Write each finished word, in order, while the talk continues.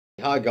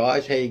Hi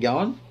guys, how you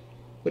going?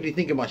 What do you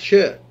think of my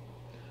shirt?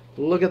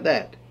 Look at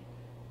that.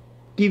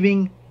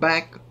 Giving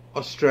Back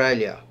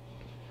Australia.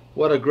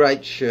 What a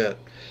great shirt.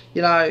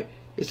 You know,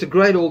 it's a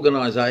great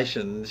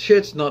organisation. The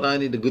shirt's not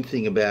only the good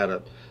thing about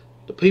it.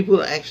 The people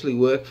that actually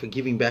work for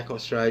Giving Back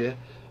Australia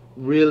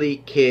really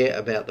care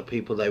about the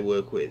people they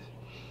work with.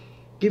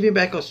 Giving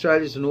Back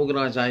Australia is an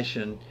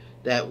organisation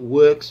that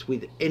works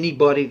with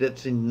anybody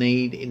that's in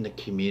need in the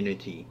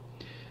community.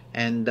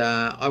 And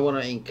I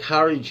want to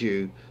encourage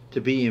you to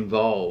be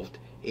involved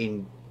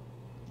in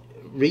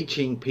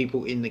reaching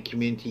people in the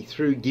community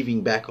through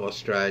Giving Back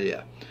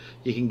Australia.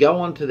 You can go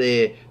onto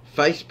their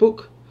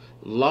Facebook,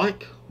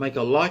 make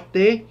a like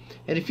there,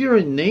 and if you're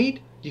in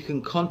need, you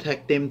can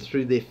contact them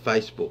through their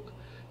Facebook.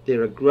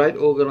 They're a great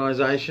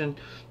organisation.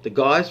 The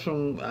guys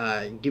from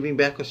Giving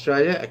Back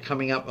Australia are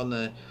coming up on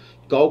the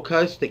Gold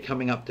Coast, they're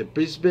coming up to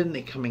Brisbane,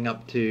 they're coming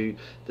up to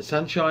the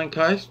Sunshine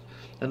Coast,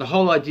 and the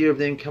whole idea of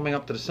them coming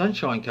up to the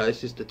Sunshine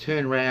Coast is to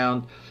turn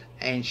around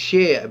and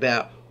share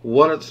about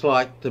what it's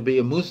like to be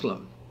a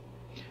Muslim.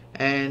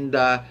 And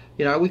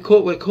you know,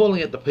 we're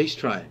calling it the Peace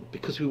Train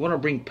because we want to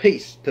bring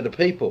peace to the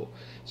people.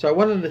 So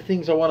one of the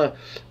things I want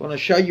to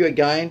show you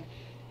again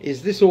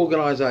is this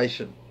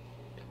organisation,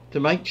 to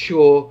make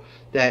sure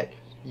that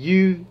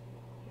you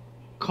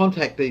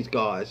contact these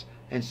guys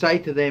and say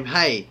to them,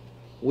 hey,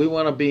 we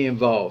want to be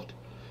involved.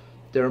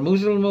 They're a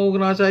Muslim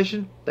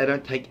organisation. They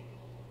don't take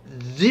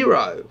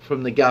zero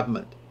from the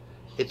government.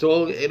 It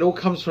all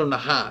comes from the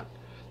heart.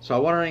 So I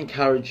want to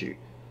encourage you,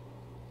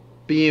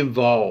 be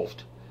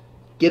involved,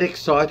 get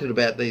excited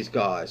about these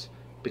guys,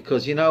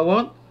 because you know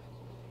what?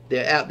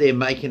 They're out there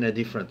making a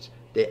difference.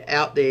 They're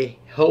out there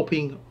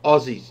helping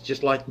Aussies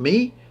just like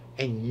me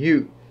and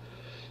you.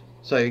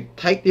 So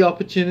take the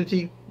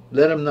opportunity,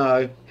 let them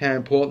know how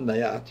important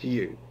they are to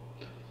you.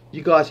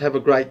 You guys have a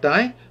great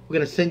day. We're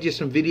going to send you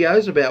some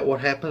videos about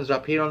what happens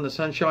up here on the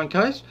Sunshine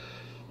Coast,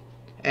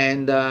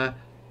 and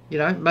you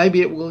know,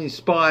 maybe it will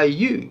inspire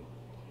you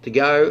to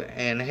go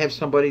and have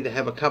somebody to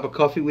have a cup of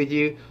coffee with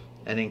you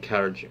and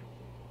encourage you.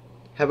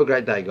 Have a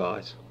great day,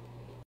 guys.